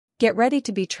Get ready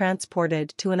to be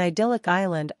transported to an idyllic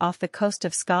island off the coast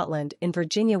of Scotland in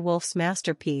Virginia Woolf's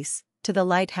masterpiece, To the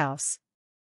Lighthouse.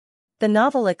 The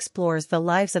novel explores the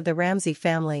lives of the Ramsay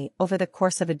family over the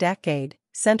course of a decade,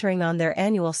 centering on their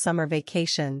annual summer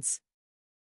vacations.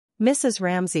 Mrs.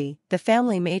 Ramsay, the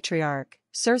family matriarch,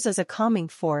 serves as a calming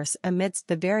force amidst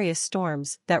the various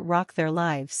storms that rock their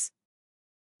lives.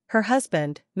 Her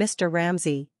husband, Mr.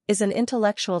 Ramsay, is an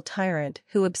intellectual tyrant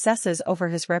who obsesses over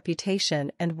his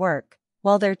reputation and work,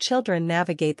 while their children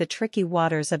navigate the tricky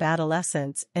waters of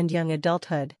adolescence and young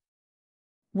adulthood.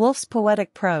 Woolf's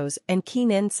poetic prose and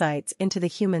keen insights into the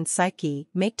human psyche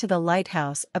make To the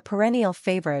Lighthouse a perennial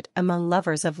favorite among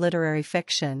lovers of literary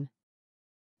fiction.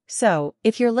 So,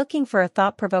 if you're looking for a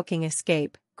thought-provoking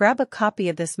escape, grab a copy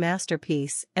of this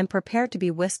masterpiece and prepare to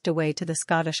be whisked away to the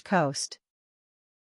Scottish coast.